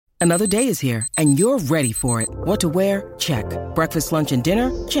Another day is here, and you're ready for it. What to wear? Check. Breakfast, lunch, and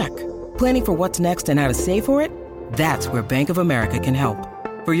dinner? Check. Planning for what's next and how to save for it? That's where Bank of America can help.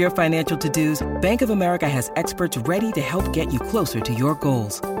 For your financial to-dos, Bank of America has experts ready to help get you closer to your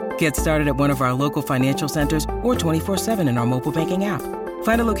goals. Get started at one of our local financial centers or 24/7 in our mobile banking app.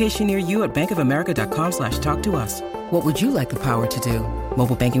 Find a location near you at bankofamerica.com/talktous. What would you like the power to do?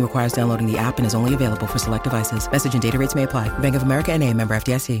 Mobile banking requires downloading the app and is only available for select devices. Message and data rates may apply. Bank of America N.A., member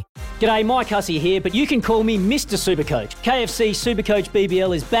FDIC. G'day, Mike Hussey here, but you can call me Mr. Supercoach. KFC Supercoach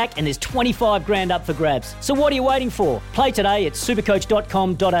BBL is back and there's 25 grand up for grabs. So what are you waiting for? Play today at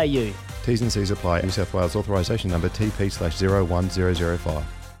supercoach.com.au. T's and C's apply. New South Wales authorisation number TP/01005.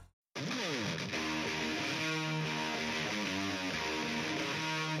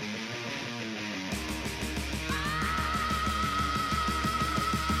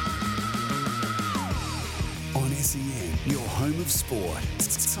 On SEN, your home of sport.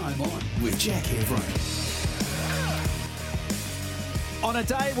 Time On with Jack Evering. On a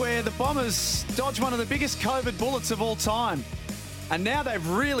day where the Bombers dodged one of the biggest COVID bullets of all time, and now they've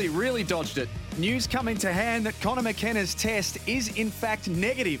really dodged it. News coming to hand that Conor McKenna's test is in fact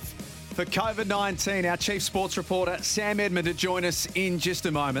negative for COVID-19. Our chief sports reporter, Sam Edmund, to join us in just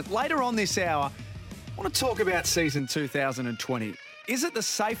a moment. Later on this hour, I want to talk about season 2020. Is it the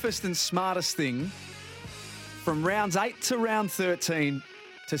safest and smartest thing from rounds 8 to round 13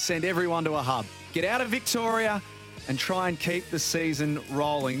 to send everyone to a hub? Get out of Victoria and try and keep the season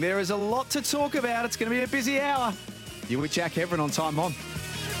rolling. There is a lot to talk about. It's going to be a busy hour. You're with Jack Evering on Time On.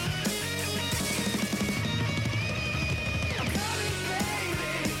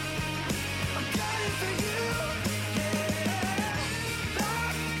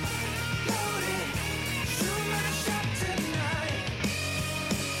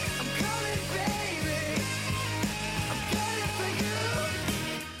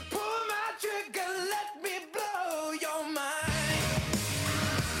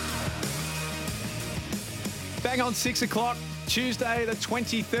 Bang on 6 o'clock, Tuesday, the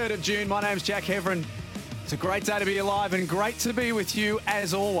 23rd of June. My name's Jack Evering. It's a great day to be alive and great to be with you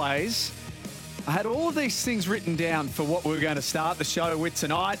as always. I had all of these things written down for what we were going to start the show with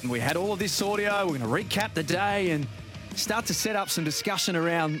tonight, and we had all of this audio. We're going to recap the day and start to set up some discussion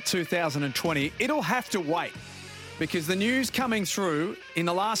around 2020. It'll have to wait because the news coming through in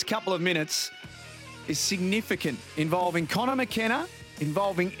the last couple of minutes is significant, involving Conor McKenna,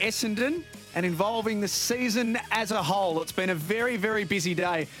 involving Essendon, and involving the season as a whole. It's been a very busy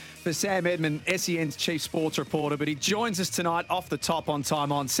day for Sam Edmund, SEN's chief sports reporter, but he joins us tonight off the top on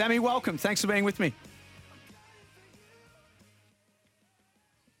Time On. Sammy, welcome. Thanks for being with me.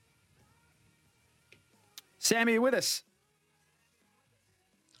 Sammy, you with us?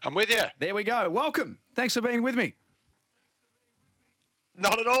 I'm with you. There we go. Welcome. Thanks for being with me.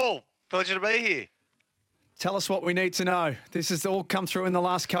 Not at all. Pleasure to be here. Tell us what we need to know. This has all come through in the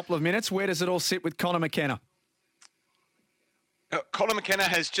last couple of minutes. Where does it all sit with Conor McKenna? Conor McKenna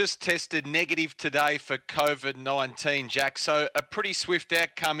has just tested negative today for COVID-19, Jack. So a pretty swift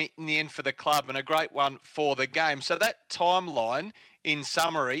outcome in the end for the club and a great one for the game. So that timeline, in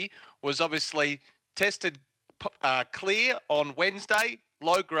summary, was obviously tested clear on Wednesday,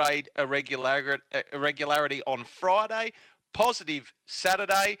 low-grade irregularity on Friday, positive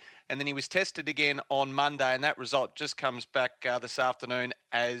Saturday, and then he was tested again on Monday, and that result just comes back this afternoon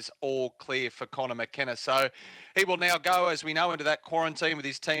as all clear for Conor McKenna. So he will now go, as we know, into that quarantine with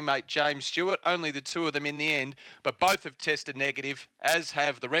his teammate James Stewart. Only the two of them in the end, but both have tested negative, as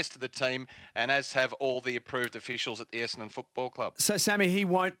have the rest of the team, and as have all the approved officials at the Essendon Football Club. So, Sammy, he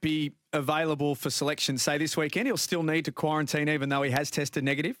won't be available for selection, say, this weekend. He'll still need to quarantine even though he has tested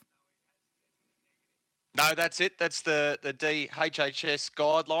negative? No, that's it. That's the DHHS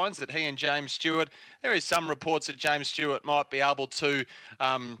guidelines that he and James Stewart, there is some reports that James Stewart might be able to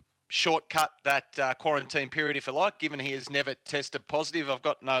shortcut that quarantine period, if you like, given he has never tested positive. I've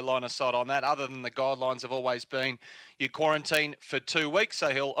got no line of sight on that, other than the guidelines have always been you quarantine for 2 weeks.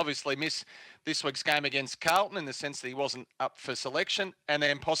 So he'll obviously miss this week's game against Carlton in the sense that he wasn't up for selection, and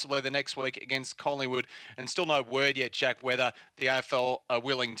then possibly the next week against Collingwood. And still no word yet, Jack, whether the AFL are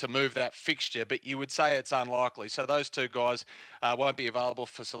willing to move that fixture, but you would say it's unlikely. So those two guys won't be available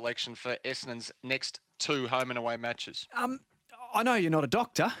for selection for Essendon's next 2 home and away matches. I know you're not a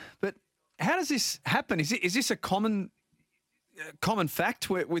doctor, but how does this happen? Is this a common fact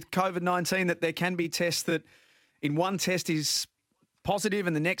with COVID-19 that there can be tests that in one test is positive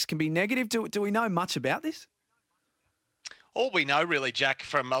and the next can be negative? Do we know much about this? all we know really, Jack,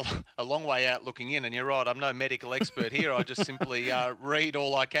 from a long way out looking in, and you're right, I'm no medical expert here, I just simply read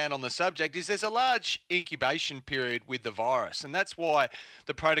all I can on the subject, is there's a large incubation period with the virus, and that's why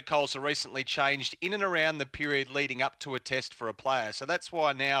the protocols are recently changed in and around the period leading up to a test for a player. So that's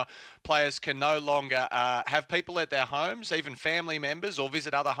why now players can no longer have people at their homes, even family members, or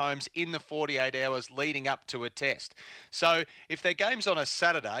visit other homes in the 48 hours leading up to a test. So if their game's on a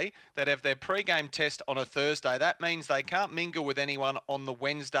Saturday, they'd have their pre-game test on a Thursday. That means they can't mingle with anyone on the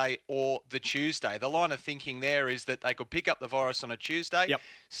Wednesday or the Tuesday. The line of thinking there is that they could pick up the virus on a Tuesday,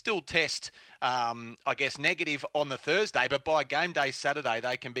 still test, I guess, negative on the Thursday, but by game day Saturday,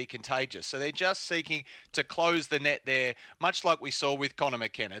 they can be contagious. So they're just seeking to close the net there, much like we saw with Conor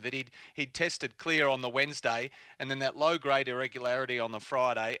McKenna, that he'd tested clear on the Wednesday, and then that low-grade irregularity on the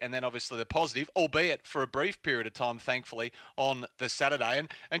Friday, and then obviously the positive, albeit for a brief period of time, thankfully, on the Saturday.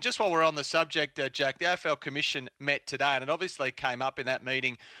 And just while we're on the subject, Jack, the AFL Commission met today, and it obviously came up in that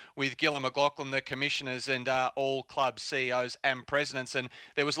meeting with Gillon McLachlan, the commissioners, and all club CEOs and presidents. And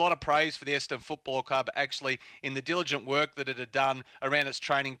there was a lot of praise for the Essendon Football Club, actually, in the diligent work that it had done around its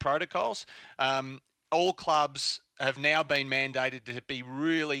training protocols. All clubs have now been mandated to be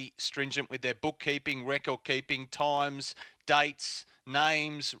really stringent with their bookkeeping, record keeping, times, dates,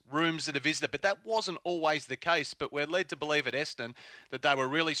 names, rooms that are visited, but that wasn't always the case. But we're led to believe at Essendon that they were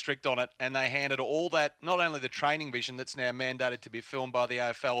really strict on it, and they handed all that, not only the training vision that's now mandated to be filmed by the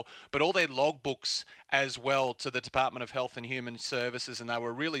AFL, but all their logbooks as well to the Department of Health and Human Services, and they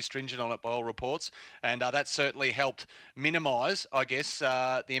were really stringent on it by all reports, and that certainly helped minimise, I guess,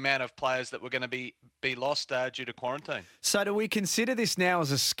 the amount of players that were going to be lost due to quarantine. So do we consider this now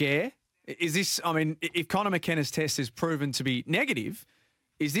as a scare? Is this, I mean, if Conor McKenna's test is proven to be negative,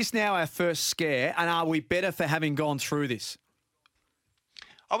 is this now our first scare, and are we better for having gone through this?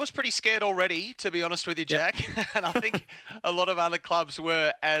 I was pretty scared already, to be honest with you, Jack, and I think a lot of other clubs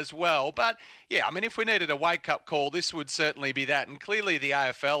were as well. But, yeah, I mean, if we needed a wake-up call, this would certainly be that. And clearly the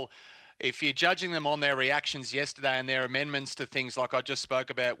AFL, if you're judging them on their reactions yesterday and their amendments to things like I just spoke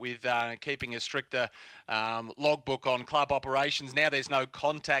about with keeping a stricter logbook on club operations, now there's no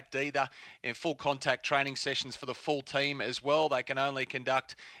contact either, in full contact training sessions for the full team as well. They can only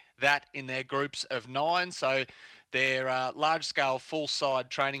conduct that in their groups of 9. So their large-scale full-side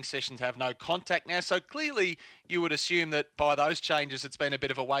training sessions have no contact now. So clearly you would assume that by those changes it's been a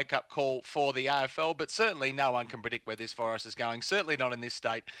bit of a wake-up call for the AFL, but certainly no one can predict where this virus is going, certainly not in this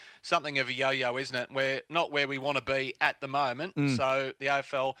state. Something of a yo-yo, isn't it? We're not where we want to be at the moment. So the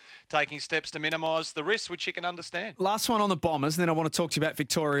AFL taking steps to minimise the risk, which you can understand. Last one on the Bombers, and then I want to talk to you about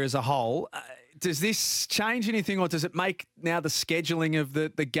Victoria as a whole. Does this change anything, or does it make now the scheduling of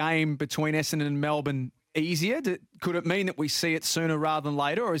the game between Essendon and Melbourne easier? Could it mean that we see it sooner rather than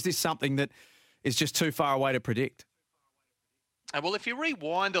later, or is this something that is just too far away to predict? Well, if you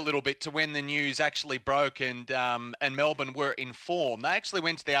rewind a little bit to when the news actually broke and Melbourne were informed, they actually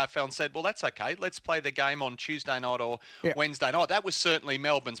went to the AFL and said, well, that's okay. Let's play the game on Tuesday night or Wednesday night. That was certainly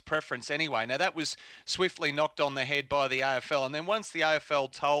Melbourne's preference anyway. Now, that was swiftly knocked on the head by the AFL. And then once the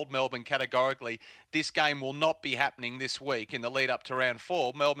AFL told Melbourne categorically, this game will not be happening this week in the lead up to round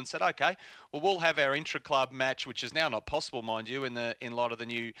 4, Melbourne said, okay, well, we'll have our intra-club match, which is now not possible, mind you, in light of the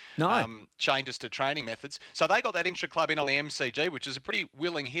new changes to training methods. So they got that intra-club in on the MCG, which is a pretty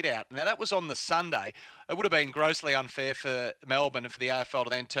willing hit out. Now, that was on the Sunday. It would have been grossly unfair for Melbourne and for the AFL to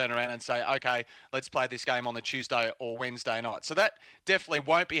then turn around and say, okay, let's play this game on the Tuesday or Wednesday night. So that definitely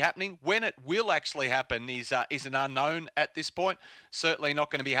won't be happening. When it will actually happen is an unknown at this point. Certainly not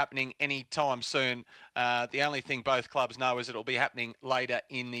going to be happening anytime soon. The only thing both clubs know is it'll be happening later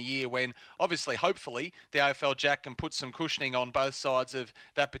in the year when, obviously, hopefully, the AFL, Jack, can put some cushioning on both sides of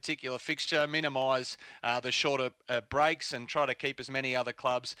that particular fixture, minimise the shorter breaks and try to keep as many other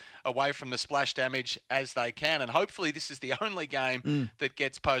clubs away from the splash damage as they can. And hopefully this is the only game that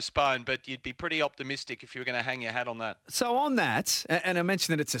gets postponed, but you'd be pretty optimistic if you were going to hang your hat on that. So on that, and I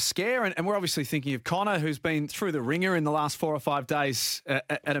mentioned that it's a scare, and we're obviously thinking of Conor, who's been through the ringer in the last 4 or 5 days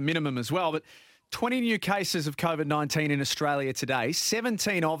at a minimum as well, but 20 new cases of COVID-19 in Australia today.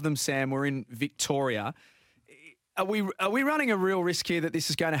 17 of them, Sam, were in Victoria. Are we running a real risk here that this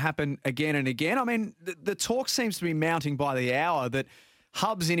is going to happen again and again? I mean, the talk seems to be mounting by the hour that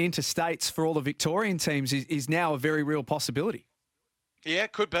hubs in interstates for all the Victorian teams is now a very real possibility. Yeah,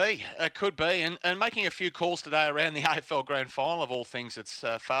 it could be. It could be. And making a few calls today around the AFL Grand Final, of all things, it's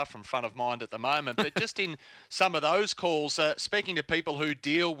far from front of mind at the moment. But just in some of those calls, speaking to people who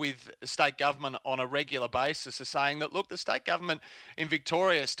deal with state government on a regular basis are saying that, look, the state government in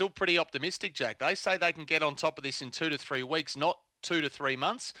Victoria is still pretty optimistic, Jack. They say they can get on top of this in 2 to 3 weeks, not 2 to 3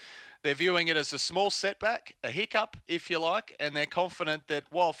 months. They're viewing it as a small setback, a hiccup, if you like, and they're confident that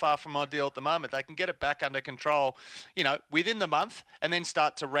while far from ideal at the moment, they can get it back under control, within the month and then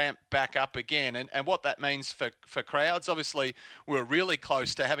start to ramp back up again. And what that means for crowds, obviously, we're really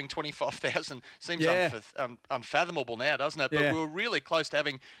close to having 25,000. Seems unfathomable now, doesn't it? But we're really close to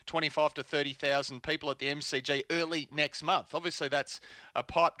having 25 to 30,000 people at the MCG early next month. Obviously, that's a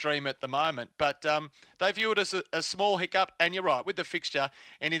pipe dream at the moment, but they view it as a small hiccup. And you're right, with the fixture,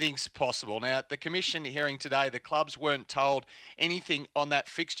 anything's possible. Now, at the commission hearing today, the clubs weren't told anything on that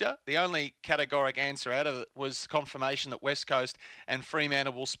fixture. The only categoric answer out of it was confirmation that West Coast and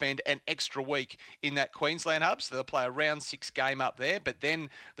Fremantle will spend an extra week in that Queensland hub, so they'll play a round 6 game up there. But then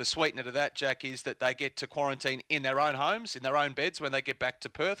the sweetener to that, Jack, is that they get to quarantine in their own homes, in their own beds when they get back to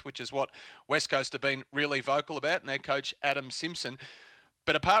Perth, which is what West Coast have been really vocal about, and their coach Adam Simpson.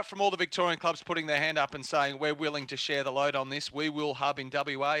 But apart from all the Victorian clubs putting their hand up and saying we're willing to share the load on this, we will hub in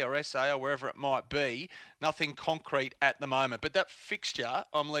WA or SA or wherever it might be, nothing concrete at the moment. But that fixture,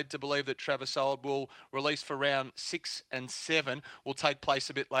 I'm led to believe that Travis Old will release for round 6 and 7, will take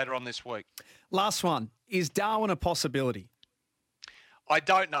place a bit later on this week. Last one. Is Darwin a possibility? I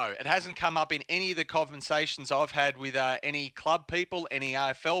don't know. It hasn't come up in any of the conversations I've had with any club people, any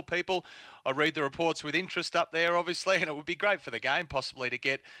AFL people. I read the reports with interest up there, obviously, and it would be great for the game possibly to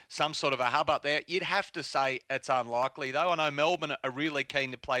get some sort of a hub up there. You'd have to say it's unlikely, though. I know Melbourne are really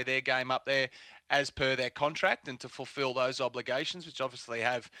keen to play their game up there as per their contract and to fulfil those obligations, which obviously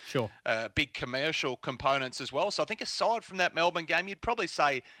have big commercial components as well. So I think aside from that Melbourne game, you'd probably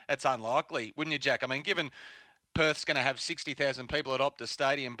say it's unlikely, wouldn't you, Jack? I mean, given Perth's going to have 60,000 people at Optus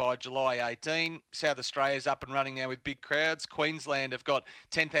Stadium by July 18. South Australia's up and running now with big crowds. Queensland have got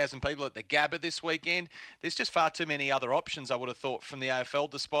 10,000 people at the Gabba this weekend. There's just far too many other options, I would have thought, from the AFL,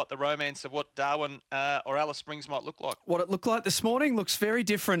 despite the romance of what Darwin or Alice Springs might look like. What it looked like this morning looks very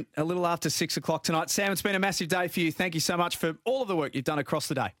different a little after 6 o'clock tonight. Sam, it's been a massive day for you. Thank you so much for all of the work you've done across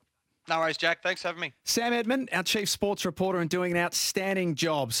the day. No worries, Jack. Thanks for having me. Sam Edmund, our chief sports reporter, and doing an outstanding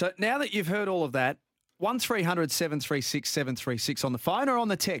job. So now that you've heard all of that, 1300 736 736 on the phone or on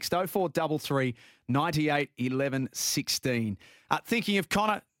the text 0433 98 11 16. Thinking of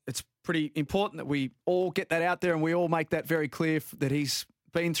Connor, it's pretty important that we all get that out there and we all make that very clear that he's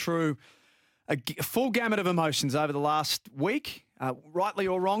been through a full gamut of emotions over the last week, rightly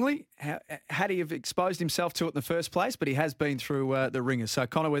or wrongly. Had he have exposed himself to it in the first place, but he has been through the ringer. So,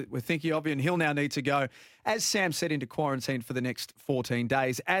 Connor, we're thinking of you, and he'll now need to go, as Sam said, into quarantine for the next 14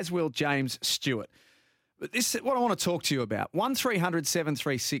 days, as will James Stewart. But this is what I want to talk to you about. 1300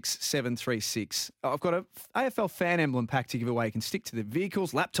 736 736. I've got a AFL fan emblem pack to give away. You can stick to the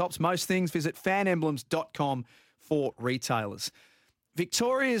vehicles, laptops, most things. Visit fanemblems.com for retailers.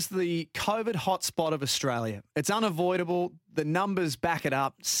 Victoria is the COVID hotspot of Australia. It's unavoidable. The numbers back it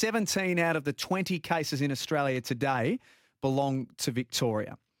up. 17 out of the 20 cases in Australia today belong to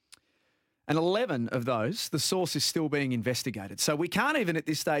Victoria. And 11 of those, the source is still being investigated. So we can't even at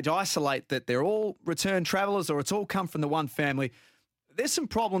this stage isolate that they're all return travellers or it's all come from the one family. There's some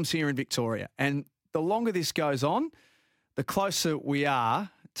problems here in Victoria. And the longer this goes on, the closer we are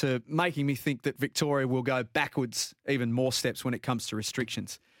to making me think that Victoria will go backwards even more steps when it comes to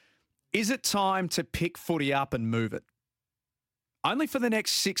restrictions. Is it time to pick footy up and move it? Only for the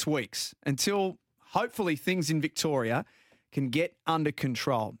next 6 weeks until hopefully things in Victoria can get under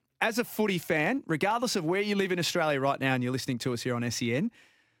control. As a footy fan, regardless of where you live in Australia right now and you're listening to us here on SEN,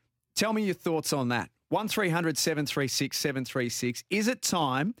 tell me your thoughts on that. 1300 736 736. Is it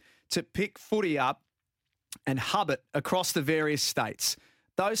time to pick footy up and hub it across the various states?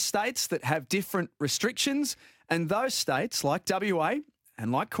 Those states that have different restrictions and those states like WA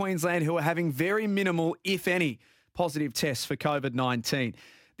and like Queensland who are having very minimal, if any, positive tests for COVID-19.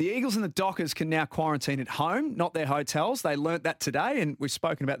 The Eagles and the Dockers can now quarantine at home, not their hotels. They learnt that today, and we've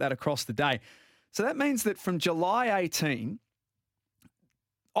spoken about that across the day. So that means that from July 18,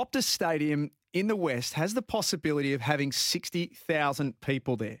 Optus Stadium in the West has the possibility of having 60,000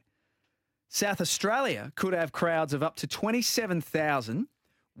 people there. South Australia could have crowds of up to 27,000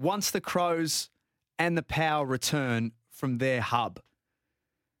 once the Crows and the Power return from their hub.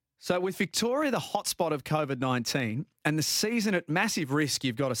 So with Victoria, the hotspot of COVID-19 and the season at massive risk,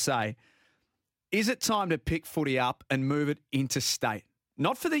 you've got to say, is it time to pick footy up and move it interstate?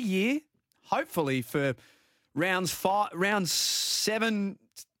 Not for the year, hopefully for rounds 7,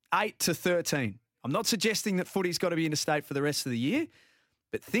 8 to 13. I'm not suggesting that footy's got to be interstate for the rest of the year,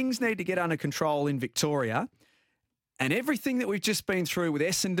 but things need to get under control in Victoria. And everything that we've just been through with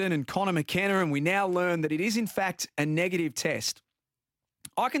Essendon and Connor McKenna, and we now learn that it is in fact a negative test.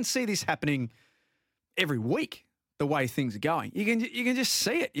 I can see this happening every week, the way things are going. You can just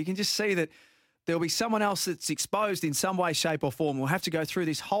see it. You can just see that there'll be someone else that's exposed in some way, shape or form. We'll have to go through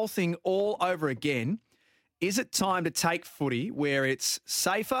this whole thing all over again. Is it time to take footy where it's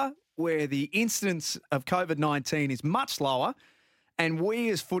safer, where the incidence of COVID-19 is much lower, and we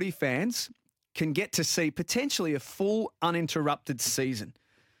as footy fans can get to see potentially a full uninterrupted season?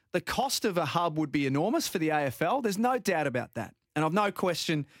 The cost of a hub would be enormous for the AFL. There's no doubt about that. And I've no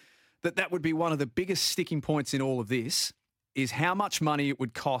question that would be one of the biggest sticking points in all of this, is how much money it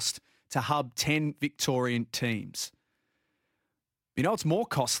would cost to hub 10 Victorian teams. You know, it's more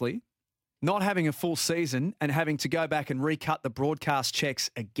costly not having a full season and having to go back and recut the broadcast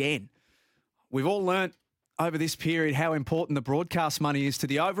checks again. We've all learnt over this period how important the broadcast money is to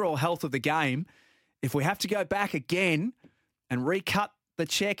the overall health of the game. If we have to go back again and recut the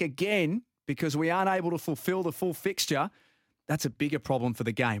check again because we aren't able to fulfil the full fixture, that's a bigger problem for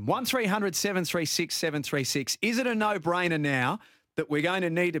the game. 1300 736 736. Is it a no-brainer now that we're going to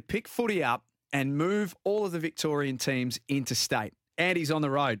need to pick footy up and move all of the Victorian teams interstate? Andy's on the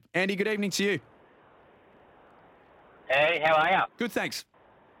road. Andy, good evening to you. Hey, how are you? Good, thanks.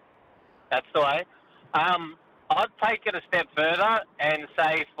 That's the way. I'd take it a step further and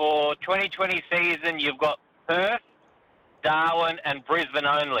say for 2020 season, you've got Perth, Darwin and Brisbane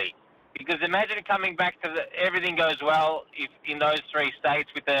only. Because imagine coming back to everything goes well if in those three states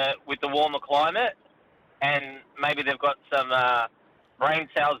with the warmer climate, and maybe they've got some brain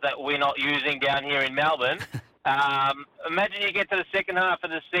cells that we're not using down here in Melbourne. Imagine you get to the second half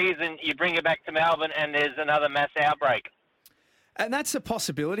of the season, you bring it back to Melbourne and there's another mass outbreak. And that's a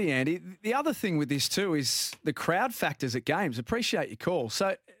possibility, Andy. The other thing with this too is the crowd factors at games. Appreciate your call.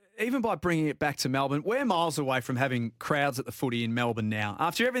 So even by bringing it back to Melbourne, we're miles away from having crowds at the footy in Melbourne now.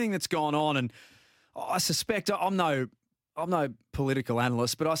 After everything that's gone on, and I suspect, I'm no political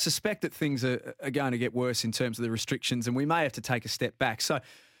analyst, but I suspect that things are going to get worse in terms of the restrictions, and we may have to take a step back. So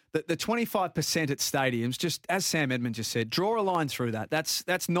the 25% at stadiums, just as Sam Edmund just said, draw a line through that.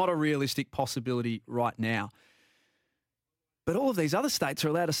 That's not a realistic possibility right now. But all of these other states are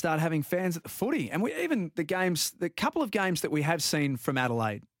allowed to start having fans at the footy. And the couple of games that we have seen from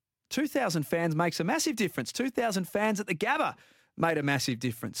Adelaide, 2,000 fans makes a massive difference. 2,000 fans at the Gabba made a massive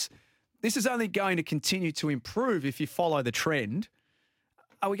difference. This is only going to continue to improve if you follow the trend.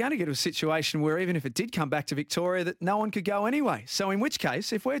 Are we going to get to a situation where even if it did come back to Victoria, that no one could go anyway? So in which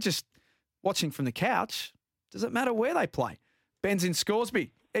case, if we're just watching from the couch, does it matter where they play? Ben's in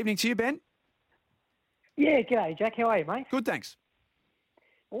Scoresby. Evening to you, Ben. Yeah, g'day, Jack. How are you, mate? Good, thanks.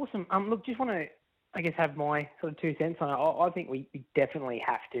 Awesome. Look, just want to, I guess, have my sort of 2 cents on it. I think we definitely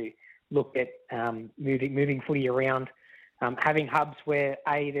have to look at moving footy around, having hubs where,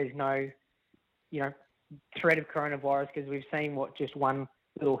 there's no, threat of coronavirus, because we've seen just one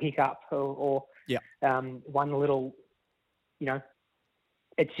little hiccup or one little,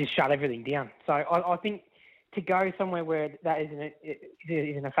 it's just shut everything down. So I think to go somewhere where that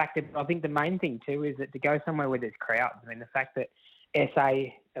isn't a factor, I think the main thing too is that to go somewhere where there's crowds. I mean, the fact that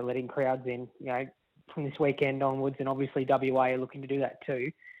SA are letting crowds in, from this weekend onwards, and obviously WA are looking to do that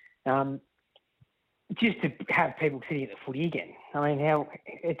too. Just to have people sitting at the footy again. I mean,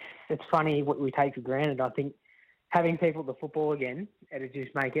 it's funny what we take for granted. I think having people at the football again, it'd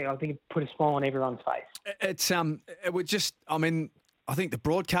just make it. I think it put a smile on everyone's face. It would just. I mean, I think the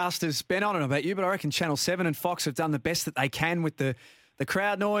broadcasters, Ben, I don't know about you, but I reckon Channel 7 and Fox have done the best that they can with the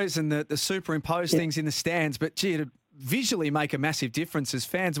crowd noise and the superimposed things in the stands. But, gee, it'd visually make a massive difference as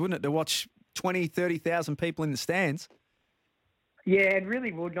fans, wouldn't it, to watch 20, 30,000 people in the stands? Yeah, it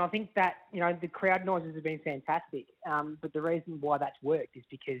really would. And I think that, the crowd noises have been fantastic. But the reason why that's worked is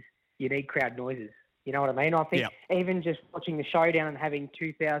because you need crowd noises. You know what I mean? I think even just watching the showdown and having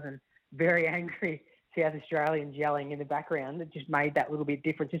 2,000 very angry South Australians yelling in the background, it just made that little bit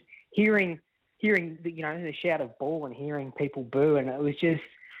different. Just hearing the shout of ball and hearing people boo, and it was just,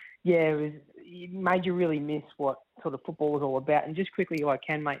 it made you really miss what sort of football was all about. And just quickly, if I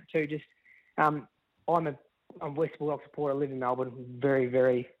can, mate, too, just I'm a West Bulldogs supporter. I live in Melbourne. Very,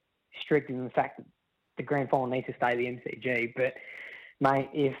 very strict in the fact that the grand final needs to stay the MCG. But mate,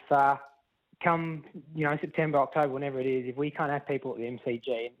 if come September, October, whenever it is, if we can't have people at the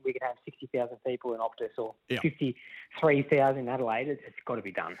MCG and we can have 60,000 people in Optus or 53,000 in Adelaide, it's got to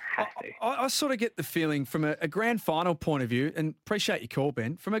be done. Has to. I sort of get the feeling from a grand final point of view, and appreciate your call,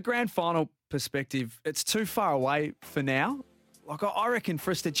 Ben. From a grand final perspective, it's too far away for now. Like, I reckon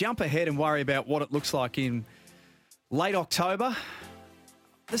for us to jump ahead and worry about what it looks like in late October,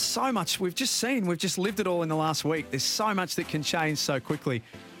 there's so much we've just lived it all in the last week. There's so much that can change so quickly.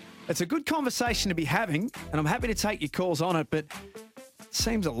 It's a good conversation to be having, and I'm happy to take your calls on it, but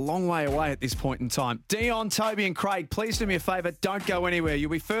seems a long way away at this point in time. Dion, Toby and Craig, please do me a favour. Don't go anywhere.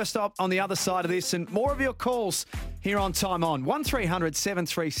 You'll be first up on the other side of this and more of your calls here on Time On. 1300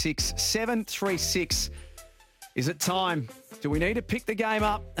 736 736. Is it time? Do we need to pick the game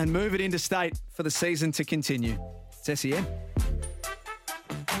up and move it interstate for the season to continue? It's SEN.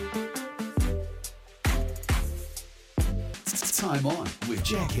 Time On with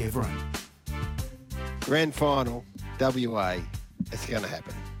Jack Heverin. Grand final, WA. It's going to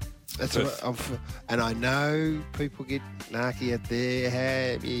happen. That's what and I know people get narky out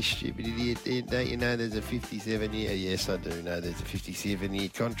there. You stupid idiot. Don't you know there's a 57-year... Yes, I do know there's a 57-year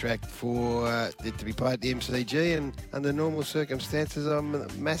contract for it to be played at the MCG, and under normal circumstances, I'm a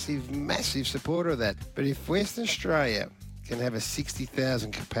massive supporter of that. But if Western Australia can have a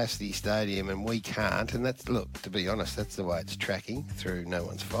 60,000 capacity stadium and we can't, and that's, look, to be honest, that's the way it's tracking through no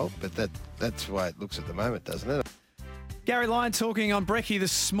one's fault, but that's the way it looks at the moment, doesn't it? Gary Lyon talking on Brekkie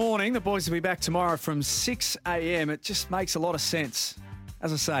this morning. The boys will be back tomorrow from 6 a.m. It just makes a lot of sense.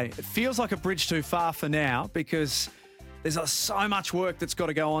 As I say, it feels like a bridge too far for now because there's so much work that's got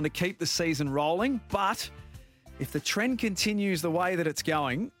to go on to keep the season rolling. But if the trend continues the way that it's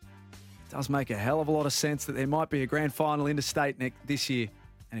going, it does make a hell of a lot of sense that there might be a grand final interstate this year.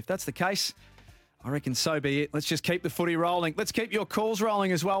 And if that's the case, I reckon so be it. Let's just keep the footy rolling. Let's keep your calls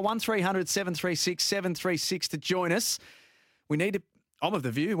rolling as well. 1300 736 736 to join us. I'm of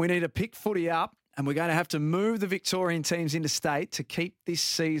the view, we need to pick footy up and we're going to have to move the Victorian teams interstate to keep this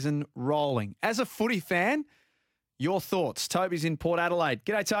season rolling. As a footy fan, your thoughts. Toby's in Port Adelaide.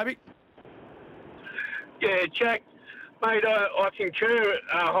 G'day, Toby. Yeah, Jack, mate, I concur.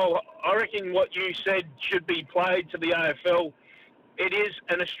 I reckon what you said should be played to the AFL. It is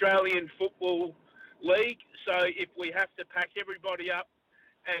an Australian football league, so if we have to pack everybody up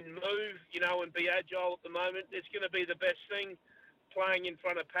and move, and be agile at the moment, it's going to be the best thing. Playing in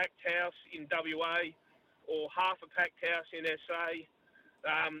front of packed house in WA or half a packed house in SA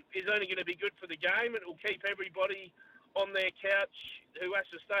is only going to be good for the game. It will keep everybody on their couch who has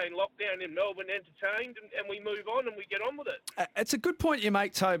to stay in lockdown in Melbourne entertained, and we move on and we get on with it. It's a good point you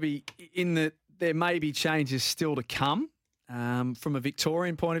make, Toby, in that there may be changes still to come. From a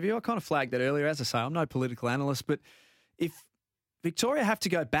Victorian point of view, I kind of flagged that earlier. As I say, I'm no political analyst, but if Victoria have to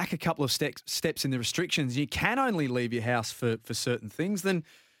go back a couple of steps in the restrictions, you can only leave your house for certain things, then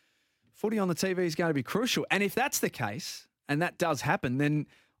footy on the TV is going to be crucial. And if that's the case, and that does happen, then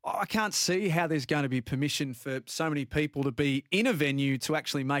I can't see how there's going to be permission for so many people to be in a venue to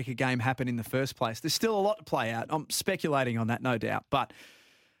actually make a game happen in the first place. There's still a lot to play out. I'm speculating on that, no doubt. But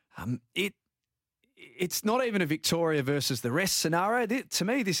it's not even a Victoria versus the rest scenario. To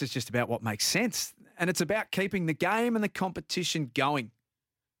me, this is just about what makes sense. And it's about keeping the game and the competition going.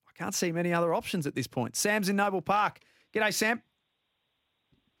 I can't see many other options at this point. Sam's in Noble Park. G'day, Sam.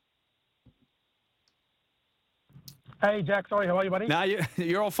 Hey, Jack. Sorry, how are you, buddy? No,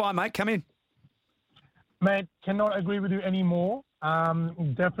 you're all fine, mate. Come in. Mate, cannot agree with you anymore.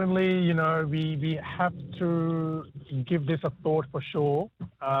 Definitely, we have to give this a thought for sure.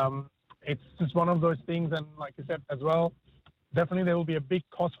 It's just one of those things, and like you said as well, definitely there will be a big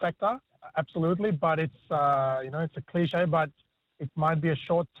cost factor, absolutely, but it's, it's a cliche, but it might be a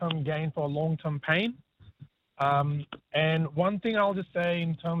short-term gain for a long-term pain. And one thing I'll just say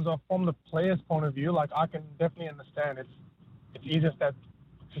in terms of from the player's point of view, like I can definitely understand it's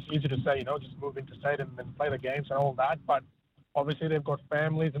easy to say, just move into state and then play the games and all that, but obviously they've got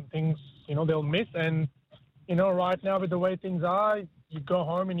families and things, they'll miss, and, right now with the way things are, you go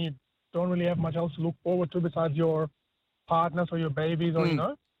home and you don't really have much else to look forward to besides your partners or your babies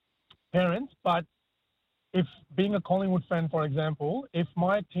or, parents. But if being a Collingwood fan, for example, if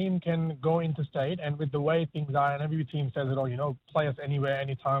my team can go interstate and with the way things are and every team says it, play us anywhere,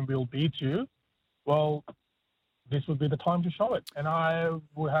 anytime, we'll beat you, well, this would be the time to show it. And I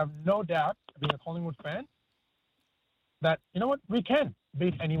would have no doubt, being a Collingwood fan, that, we can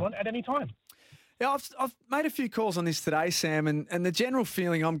beat anyone at any time. Yeah, I've made a few calls on this today, Sam, and the general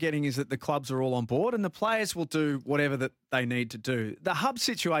feeling I'm getting is that the clubs are all on board and the players will do whatever that they need to do. The hub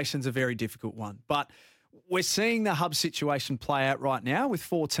situation's a very difficult one, but we're seeing the hub situation play out right now with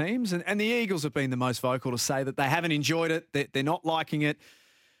 4 teams, and the Eagles have been the most vocal to say that they haven't enjoyed it, that they're not liking it.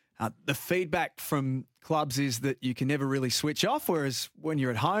 The feedback from clubs is that you can never really switch off, whereas when you're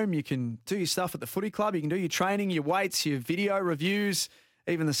at home, you can do your stuff at the footy club, you can do your training, your weights, your video reviews.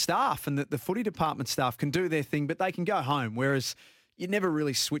 Even the staff and the footy department staff can do their thing, but they can go home, whereas you're never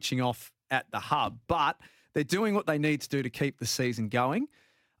really switching off at the hub. But they're doing what they need to do to keep the season going.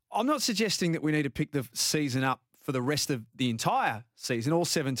 I'm not suggesting that we need to pick the season up for the rest of the entire season, all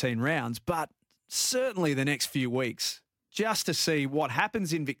 17 rounds, but certainly the next few weeks, just to see what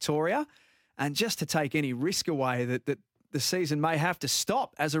happens in Victoria and just to take any risk away that the season may have to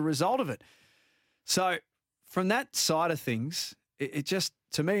stop as a result of it. So from that side of things, it just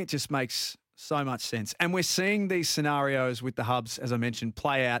makes so much sense. And we're seeing these scenarios with the hubs, as I mentioned,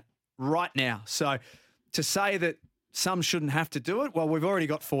 play out right now. So to say that some shouldn't have to do it, well, we've already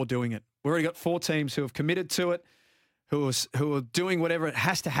got 4 doing it. We've already got 4 teams who have committed to it, who are doing whatever it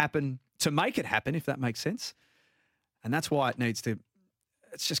has to happen to make it happen, if that makes sense. And that's why it's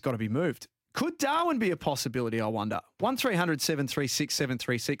just got to be moved. Could Darwin be a possibility, I wonder? 1300 736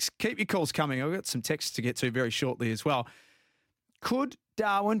 736. Keep your calls coming. I've got some texts to get to very shortly as well. Could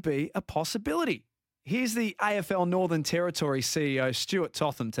Darwin be a possibility? Here's the AFL Northern Territory CEO, Stuart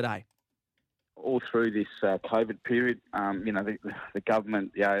Totham, today. All through this COVID period, the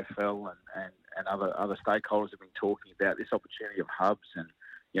government, the AFL and other stakeholders have been talking about this opportunity of hubs and,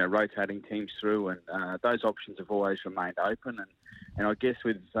 rotating teams through, and those options have always remained open. And I guess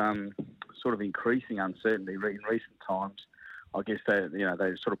with sort of increasing uncertainty in recent times, I guess they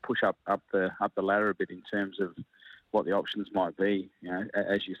sort of push up the ladder a bit in terms of what the options might be,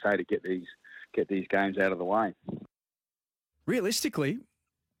 as you say, to get these games out of the way. Realistically,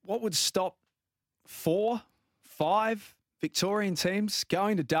 what would stop 4, 5 Victorian teams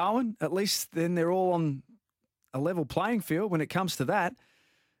going to Darwin? At least then they're all on a level playing field when it comes to that.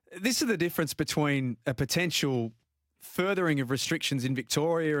 This is the difference between a potential furthering of restrictions in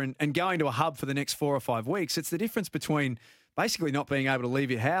Victoria and going to a hub for the next 4 or 5 weeks. It's the difference between basically not being able to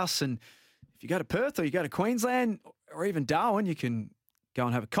leave your house, and if you go to Perth or you go to Queensland or even Darwin, you can go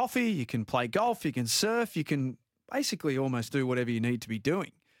and have a coffee, you can play golf, you can surf, you can basically almost do whatever you need to be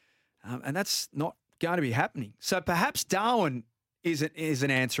doing. And that's not going to be happening. So perhaps Darwin is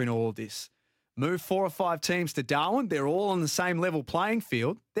an answer in all of this. Move 4 or 5 teams to Darwin. They're all on the same level playing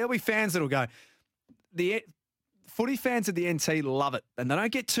field. There'll be fans that'll go. The footy fans of the NT love it, and they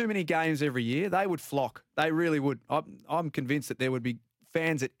don't get too many games every year. They would flock. They really would. I'm convinced that there would be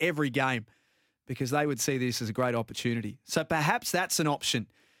fans at every game because they would see this as a great opportunity. So perhaps that's an option.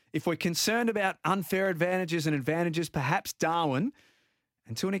 If we're concerned about unfair advantages and advantages, perhaps Darwin,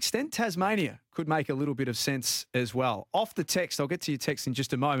 and to an extent Tasmania, could make a little bit of sense as well. Off the text, I'll get to your text in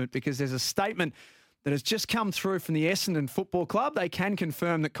just a moment because there's a statement that has just come through from the Essendon Football Club. They can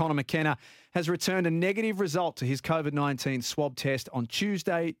confirm that Connor McKenna has returned a negative result to his COVID-19 swab test on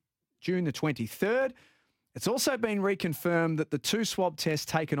Tuesday, June the 23rd. It's also been reconfirmed that the 2 swab tests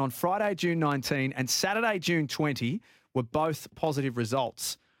taken on Friday, June 19 and Saturday, June 20 were both positive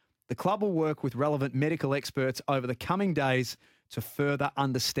results. The club will work with relevant medical experts over the coming days to further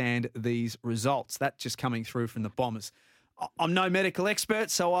understand these results. That just coming through from the Bombers. I'm no medical expert,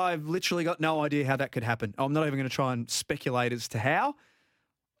 so I've literally got no idea how that could happen. I'm not even going to try and speculate as to how.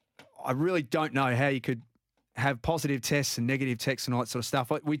 I really don't know how you could have positive tests and negative tests and all that sort of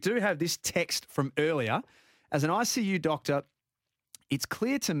stuff. We do have this text from earlier. As an ICU doctor, it's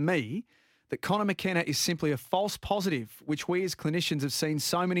clear to me that Connor McKenna is simply a false positive, which we as clinicians have seen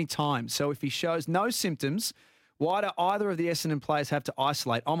so many times. So if he shows no symptoms, why do either of the Essendon players have to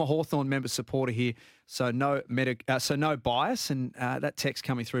isolate? I'm a Hawthorn member supporter here, so no bias, and that text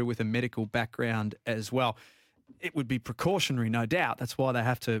coming through with a medical background as well. It would be precautionary, no doubt. That's why they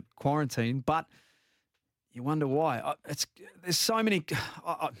have to quarantine, but you wonder why. There's so many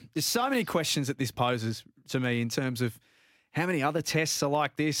questions that this poses to me in terms of how many other tests are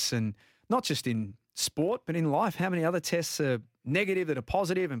like this, and not just in sport, but in life. How many other tests are negative that are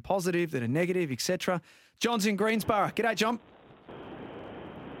positive and positive that are negative, etc. John's in Greensborough. G'day, John.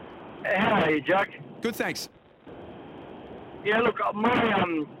 How are you, Jack? Good, thanks. Yeah, look,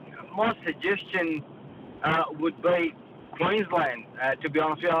 my suggestion would be Queensland. To be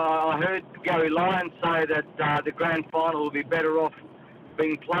honest with you, I heard Gary Lyon say that the grand final will be better off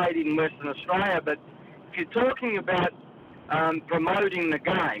being played in Western Australia. But if you're talking about promoting the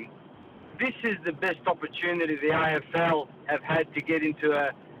game, this is the best opportunity the AFL have had to get into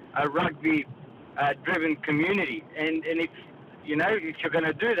a rugby-driven community. And if you're going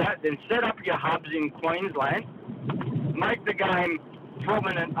to do that, then set up your hubs in Queensland, make the game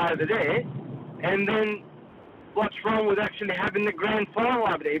prominent over there, and then what's wrong with actually having the grand final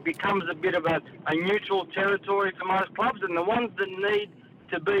over there? It becomes a bit of a neutral territory for most clubs, and the ones that need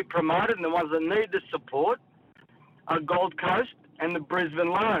to be promoted and the ones that need the support are Gold Coast and the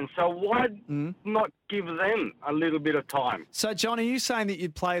Brisbane Lions. So why not give them a little bit of time? So, John, are you saying that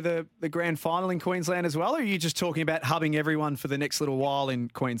you'd play the grand final in Queensland as well, or are you just talking about hubbing everyone for the next little while in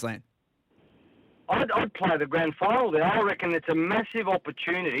Queensland? I'd play the grand final there. I reckon it's a massive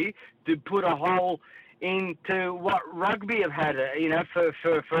opportunity to put a hole into what rugby have had, for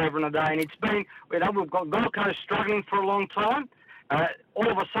forever and a day. And it's been, we've got Gold Coast struggling for a long time. All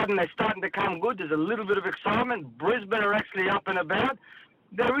of a sudden, they're starting to come good. There's a little bit of excitement. Brisbane are actually up and about.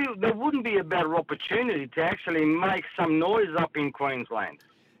 There wouldn't be a better opportunity to actually make some noise up in Queensland.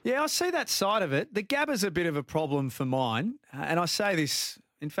 Yeah, I see that side of it. The Gabba's a bit of a problem for mine, and I say this,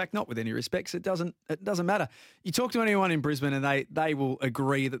 in fact, not with any respects. It doesn't matter. You talk to anyone in Brisbane, and they will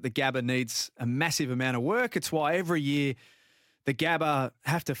agree that the Gabba needs a massive amount of work. It's why every year the Gabba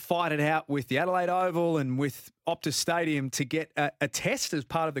have to fight it out with the Adelaide Oval and with Optus Stadium to get a test as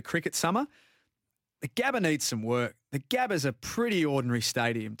part of the cricket summer. The Gabba needs some work. The Gabba's a pretty ordinary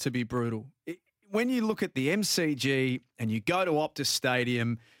stadium, to be brutal. When you look at the MCG and you go to Optus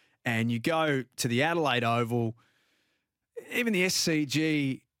Stadium and you go to the Adelaide Oval, even the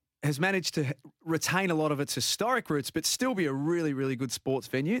SCG has managed to retain a lot of its historic roots but still be a really, really good sports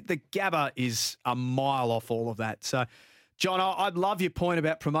venue. The Gabba is a mile off all of that. So, John, I'd love your point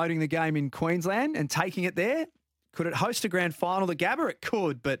about promoting the game in Queensland and taking it there. Could it host a grand final, the Gabba? It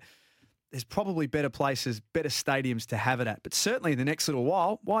could, but there's probably better places, better stadiums to have it at. But certainly in the next little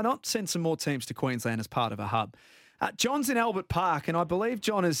while, why not send some more teams to Queensland as part of a hub? John's in Albert Park, and I believe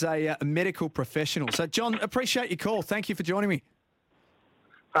John is a medical professional. So, John, appreciate your call. Thank you for joining me.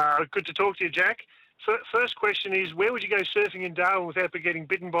 Good to talk to you, Jack. First question is, where would you go surfing in Darwin without getting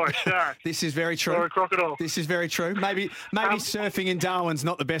bitten by a shark? This is very true. Or a crocodile. This is very true. Maybe surfing in Darwin's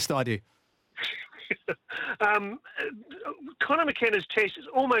not the best idea. Connor McKenna's test is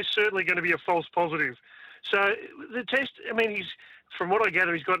almost certainly going to be a false positive. So the test, from what I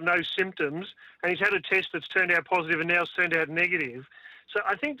gather, he's got no symptoms, and he's had a test that's turned out positive and now it's turned out negative. So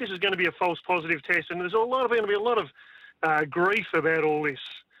I think this is going to be a false positive test, and there's going to be a lot of grief about all this.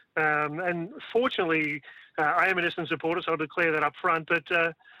 And fortunately, I am an Essendon supporter, so I'll declare that up front.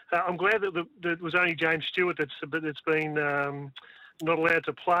 But I'm glad that it was only James Stewart that's been not allowed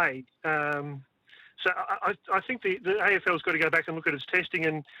to play. So I think the AFL's got to go back and look at its testing,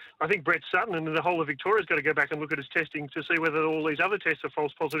 and I think Brett Sutton and the whole of Victoria's got to go back and look at its testing to see whether all these other tests are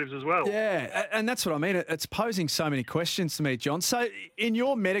false positives as well. Yeah, and that's what I mean. It's posing so many questions to me, John. So in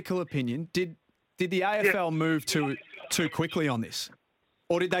your medical opinion, did the AFL move too quickly on this?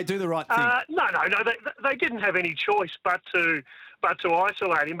 Or did they do the right thing? No. They didn't have any choice but to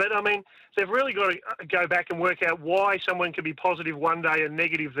isolate him. But, they've really got to go back and work out why someone can be positive one day and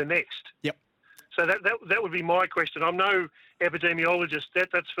negative the next. Yep. So that would be my question. I'm no epidemiologist.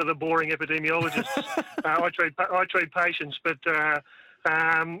 That's for the boring epidemiologists. I treat patients, but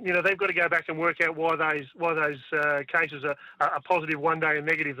they've got to go back and work out why those cases are positive one day and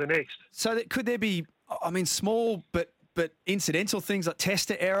negative the next. So could there be, small but incidental things like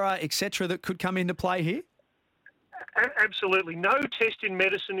tester error, etc., that could come into play here? Absolutely. No test in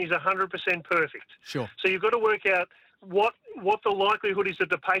medicine is 100% perfect. Sure. So you've got to work out what the likelihood is that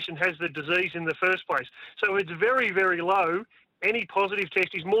the patient has the disease in the first place. So it's very, very low. Any positive test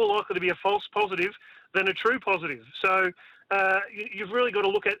is more likely to be a false positive than a true positive. So you've really got to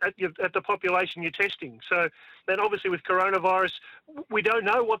look at the population you're testing. So then obviously with coronavirus, we don't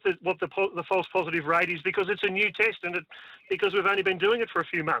know what the false positive rate is because it's a new test and because we've only been doing it for a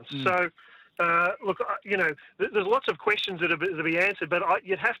few months. So there's lots of questions that are to be answered, but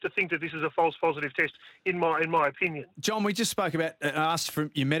you'd have to think that this is a false positive test, in my opinion. John, we just spoke about, asked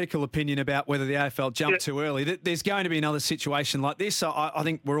for your medical opinion about whether the AFL jumped too early. There's going to be another situation like this. So I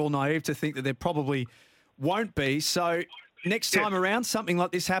think we're all naive to think that there probably won't be. So next time around, something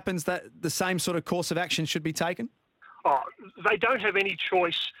like this happens, that the same sort of course of action should be taken? Oh, they don't have any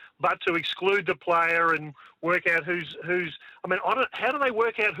choice but to exclude the player and work out who's. How do they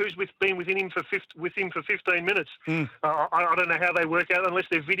work out who's been with him for 15 minutes? I don't know how they work out unless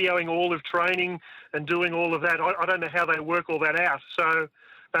they're videoing all of training and doing all of that. I don't know how they work all that out. So,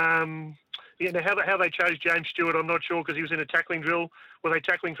 how they chose James Stewart, I'm not sure because he was in a tackling drill. Were they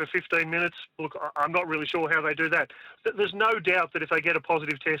tackling for 15 minutes? Look, I'm not really sure how they do that. There's no doubt that if they get a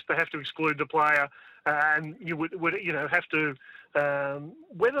positive test, they have to exclude the player, and you would have to.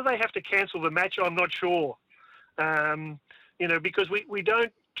 Whether they have to cancel the match, I'm not sure. Because we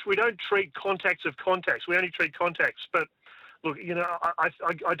don't treat contacts of contacts. We only treat contacts. But look,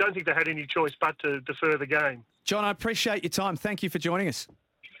 I don't think they had any choice but to defer the game. John, I appreciate your time. Thank you for joining us.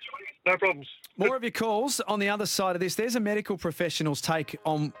 No problems. More of your calls on the other side of this. There's a medical professional's take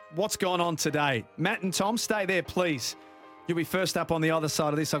on what's gone on today. Matt and Tom, stay there, please. You'll be first up on the other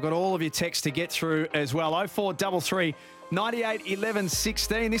side of this. I've got all of your texts to get through as well. 0433 98 11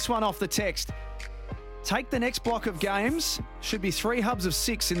 16. This one off the text. take the next block of games. Should be 3 hubs of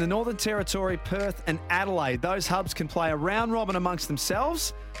 6 in the Northern Territory, Perth and Adelaide. Those hubs can play a round robin amongst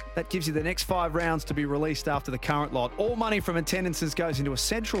themselves. That gives you the next 5 rounds to be released after the current lot. All money from attendances goes into a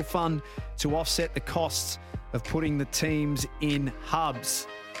central fund to offset the costs of putting the teams in hubs.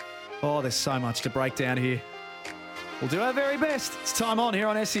 Oh, there's so much to break down here. We'll do our very best. It's Time On here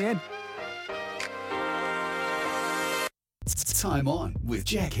on SEN. Time On with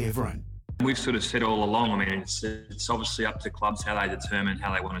Jack Heverin. We've sort of said all along, I mean, it's obviously up to clubs how they determine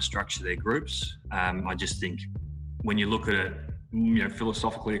how they want to structure their groups. I just think when you look at it,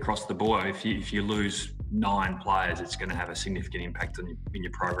 philosophically across the board, if you lose 9 players, it's going to have a significant impact in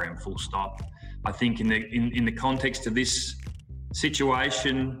your program, full stop. I think in the context of this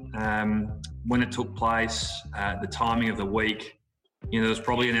situation, when it took place, the timing of the week, there was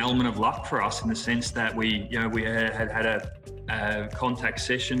probably an element of luck for us in the sense that we had a contact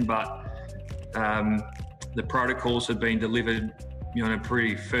session, but the protocols had been delivered, in a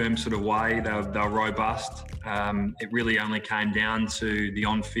pretty firm sort of way. They were robust. It really only came down to the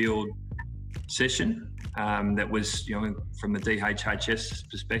on-field session that was, from the DHHS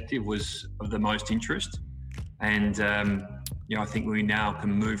perspective, was of the most interest. And I think we now can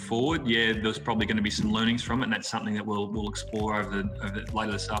move forward. Yeah, there's probably going to be some learnings from it, and that's something that we'll explore over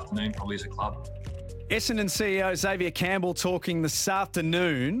later this afternoon, probably as a club. Essendon CEO Xavier Campbell talking this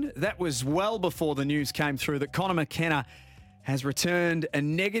afternoon. That was well before the news came through that Conor McKenna has returned a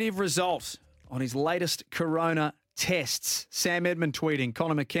negative result on his latest corona tests. Sam Edmund tweeting,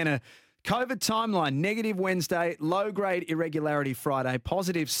 Conor McKenna, COVID timeline, negative Wednesday, low-grade irregularity Friday,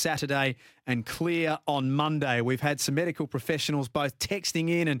 positive Saturday and clear on Monday. We've had some medical professionals both texting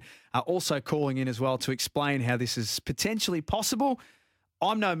in and are also calling in as well to explain how this is potentially possible.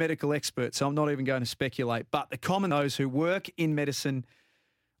 I'm no medical expert, so I'm not even going to speculate, but the common those who work in medicine,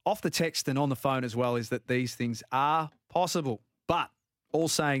 off the text and on the phone as well, is that these things are possible. But all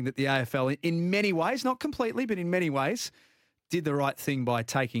saying that the AFL, in many ways, not completely, but in many ways, did the right thing by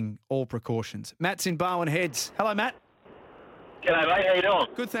taking all precautions. Matt's in Barwon Heads. Hello, Matt. G'day, mate. How you doing?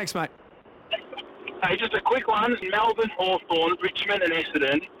 Good, thanks, mate. Hey, just a quick one. Melbourne, Hawthorn, Richmond and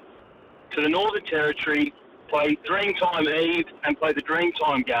Essendon to the Northern Territory, play Dreamtime Eve and play the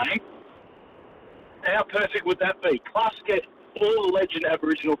Dreamtime game. How perfect would that be? Plus get all the legend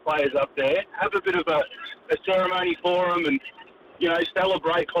Aboriginal players up there, have a bit of a ceremony for them and,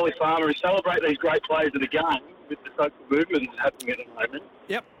 celebrate Collie Farmer and celebrate these great players of the game with the social movement that's happening at the moment.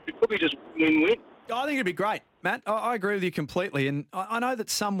 Yep. It could be just win-win. I think it'd be great, Matt. I agree with you completely. And I know that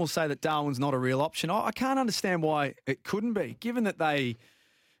some will say that Darwin's not a real option. I can't understand why it couldn't be, given that they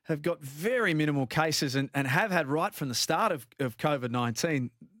have got very minimal cases and have had right from the start of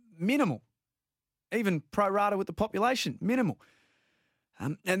COVID-19, minimal, even pro rata with the population, minimal.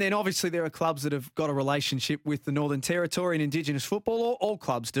 And then obviously there are clubs that have got a relationship with the Northern Territory and Indigenous football. All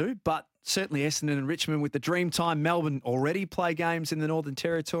clubs do, but certainly Essendon and Richmond with the Dreamtime. Melbourne already play games in the Northern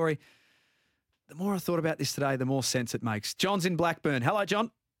Territory. The more I thought about this today, the more sense it makes. John's in Blackburn. Hello,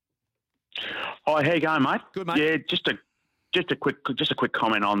 John. Hi, how you going, mate? Good, mate. Yeah, just a quick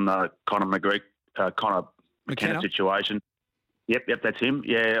comment on the Conor McKenna situation. Yep, that's him.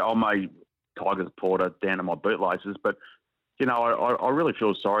 Yeah, I'm a Tigers supporter down to my bootlaces, but I really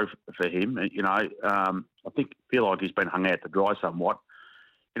feel sorry for him. I feel like he's been hung out to dry somewhat.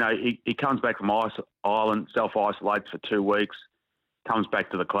 He comes back from Ireland, self-isolates for 2 weeks, comes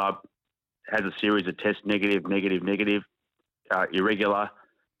back to the club, has a series of tests, negative, irregular,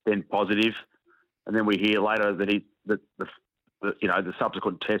 then positive, and then we hear later that the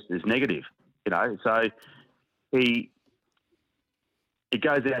subsequent test is negative. So he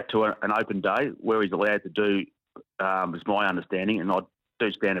goes out to an open day where he's allowed to do, is my understanding, and I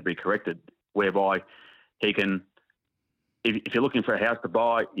do stand to be corrected, whereby he can, if you're looking for a house to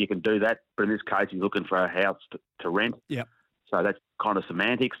buy, you can do that, but in this case, he's looking for a house to rent. Yep. So that's kind of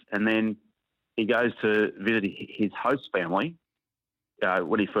semantics, and then he goes to visit his host family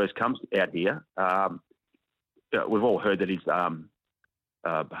when he first comes out here. We've all heard that he's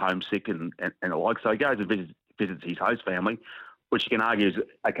homesick and the like. So he goes and visits his host family, which you can argue is,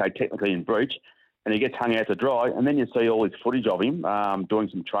 okay, technically in breach, and he gets hung out to dry. And then you see all this footage of him doing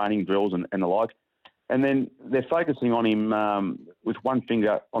some training drills and the like. And then they're focusing on him with one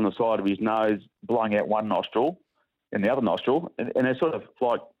finger on the side of his nose, blowing out one nostril and the other nostril. And they're sort of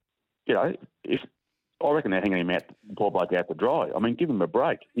like, I reckon they're hanging him out, poor bloke, out to dry. I mean, give him a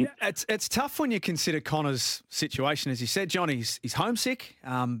break. Yeah, it's tough when you consider Connor's situation. As you said, John, he's homesick.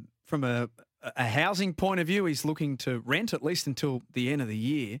 From a housing point of view, he's looking to rent at least until the end of the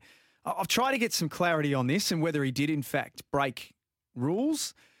year. I've tried to get some clarity on this and whether he did, in fact, break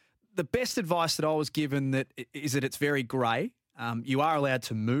rules. the best advice that I was given is that it's very grey. You are allowed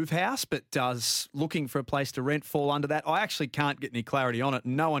to move house, but does looking for a place to rent fall under that? I actually can't get any clarity on it.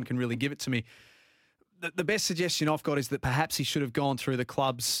 No one can really give it to me. The best suggestion I've got is that perhaps he should have gone through the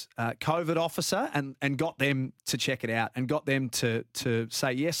club's COVID officer and got them to check it out and got them to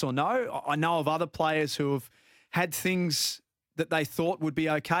say yes or no. I know of other players who have had things that they thought would be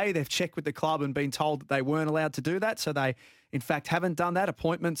okay. They've checked with the club and been told that they weren't allowed to do that. So they, in fact, haven't done that,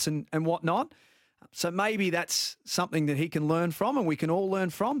 appointments and whatnot. So maybe that's something that he can learn from and we can all learn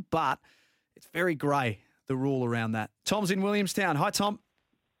from, but it's very grey, the rule around that. Tom's in Williamstown. Hi, Tom.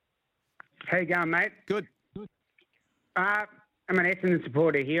 How you going, mate? Good. I'm an Essendon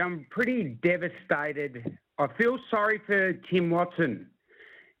supporter here. I'm pretty devastated. I feel sorry for Tim Watson.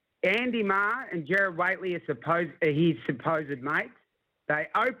 Andy Marr and Gerard Whateley are his supposed mates. They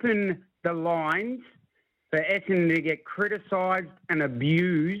open the lines for Essendon to get criticised and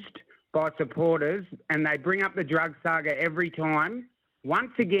abused by supporters, and they bring up the drug saga every time.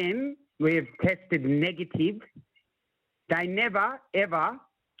 Once again, we have tested negative. They never, ever,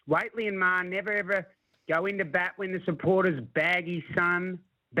 Whateley and Marr never, ever go into bat when the supporters bag his son,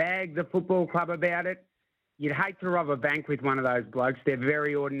 bag the football club about it. You'd hate to rob a bank with one of those blokes. They're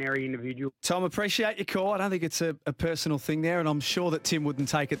very ordinary individuals. Tom, appreciate your call. I don't think it's a personal thing there, and I'm sure that Tim wouldn't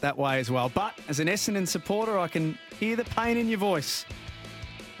take it that way as well. But as an Essendon supporter, I can hear the pain in your voice.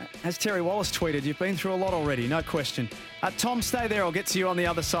 As Terry Wallace tweeted, you've been through a lot already, no question. Tom, stay there. I'll get to you on the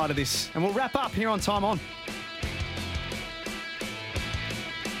other side of this. And we'll wrap up here on Time On.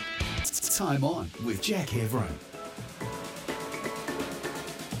 Time On with Jack Heveron.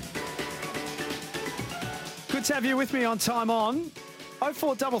 Good to have you with me on Time On.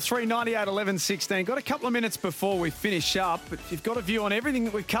 0433 98 11 16. Got a couple of minutes before we finish up, but if you've got a view on everything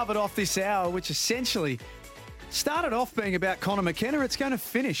that we've covered off this hour, which essentially started off being about Conor McKenna, it's going to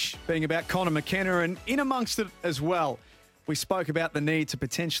finish being about Conor McKenna, and in amongst it as well, we spoke about the need to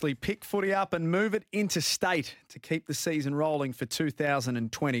potentially pick footy up and move it interstate to keep the season rolling for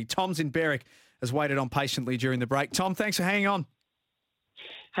 2020. Tom's in Berwick has waited on patiently during the break. Tom, thanks for hanging on.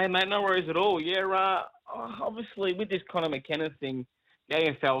 Hey, mate, no worries at all. Yeah, obviously with this Conor McKenna thing, the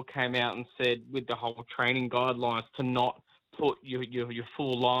AFL came out and said with the whole training guidelines to not put your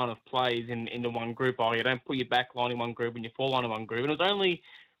full line of plays into one group. Oh, you don't put your back line in one group and your full line in one group. And it was only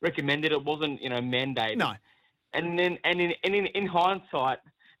recommended. It wasn't, mandated. No. And then, in hindsight,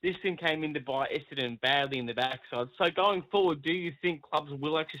 this thing came in to bite Essendon badly in the backside. So going forward, do you think clubs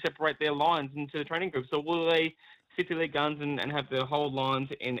will actually separate their lines into the training groups, or will they stick to their guns and have the whole lines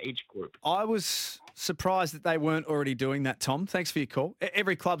in each group? I was surprised that they weren't already doing that, Tom. Thanks for your call.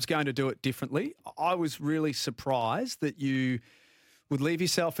 Every club's going to do it differently. I was really surprised that you would leave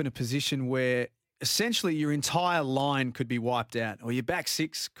yourself in a position where essentially your entire line could be wiped out, or your back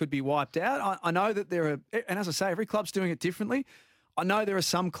six could be wiped out. I know that there are, and as I say, every club's doing it differently. I know there are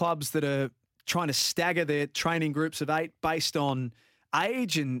some clubs that are trying to stagger their training groups of 8 based on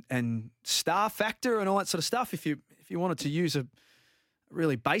age and star factor and all that sort of stuff. If you wanted to use a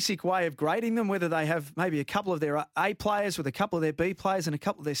really basic way of grading them, whether they have maybe a couple of their A players with a couple of their B players and a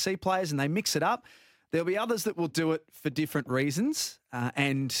couple of their C players and they mix it up. There'll be others that will do it for different reasons,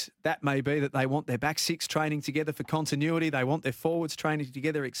 and that may be that they want their back six training together for continuity, they want their forwards training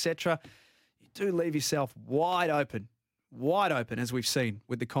together, etc. You do leave yourself wide open, as we've seen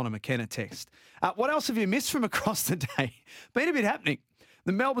with the Conor McKenna test. What else have you missed from across the day? Been a bit happening.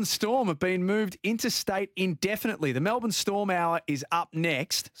 The Melbourne Storm have been moved interstate indefinitely. The Melbourne Storm Hour is up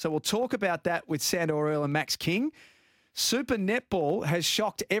next, so we'll talk about that with Sandor Earl and Max King. Super Netball has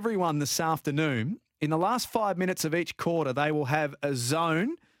shocked everyone this afternoon. In the last 5 minutes of each quarter, they will have a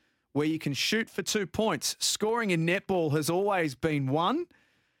zone where you can shoot for 2 points. Scoring in netball has always been one.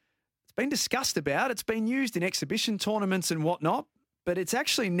 It's been discussed about. It's been used in exhibition tournaments and whatnot, but it's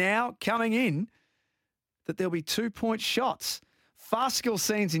actually now coming in that there'll be 2-point shots. Fast skill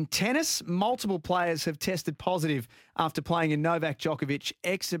scenes in tennis. Multiple players have tested positive after playing in Novak Djokovic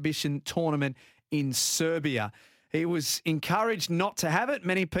exhibition tournament in Serbia. He was encouraged not to have it.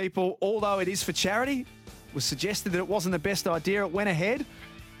 Many people, although it is for charity, was suggested that it wasn't the best idea. It went ahead.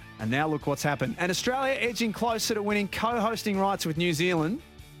 And now look what's happened. And Australia edging closer to winning co-hosting rights with New Zealand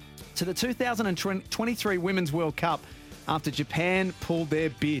to the 2023 Women's World Cup after Japan pulled their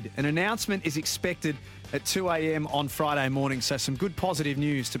bid. An announcement is expected at 2 a.m. on Friday morning. So some good positive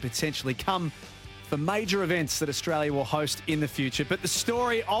news to potentially come for major events that Australia will host in the future. But the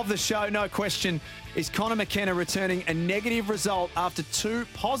story of the show, no question, is Conor McKenna returning a negative result after 2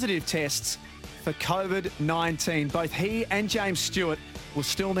 positive tests for COVID-19. Both he and James Stewart will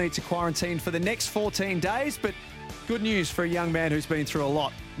still need to quarantine for the next 14 days, but good news for a young man who's been through a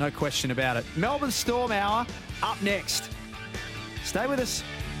lot. No question about it. Melbourne Storm Hour up next. Stay with us.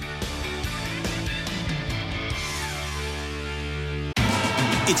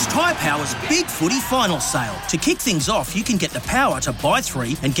 It's Tyre Power's Big Footy Final Sale. To kick things off, you can get the power to buy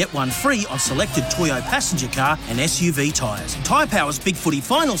 3 and get 1 free on selected Toyo passenger car and SUV tyres. Tyre Power's Big Footy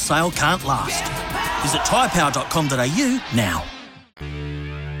Final Sale can't last. Visit tyrepower.com.au now.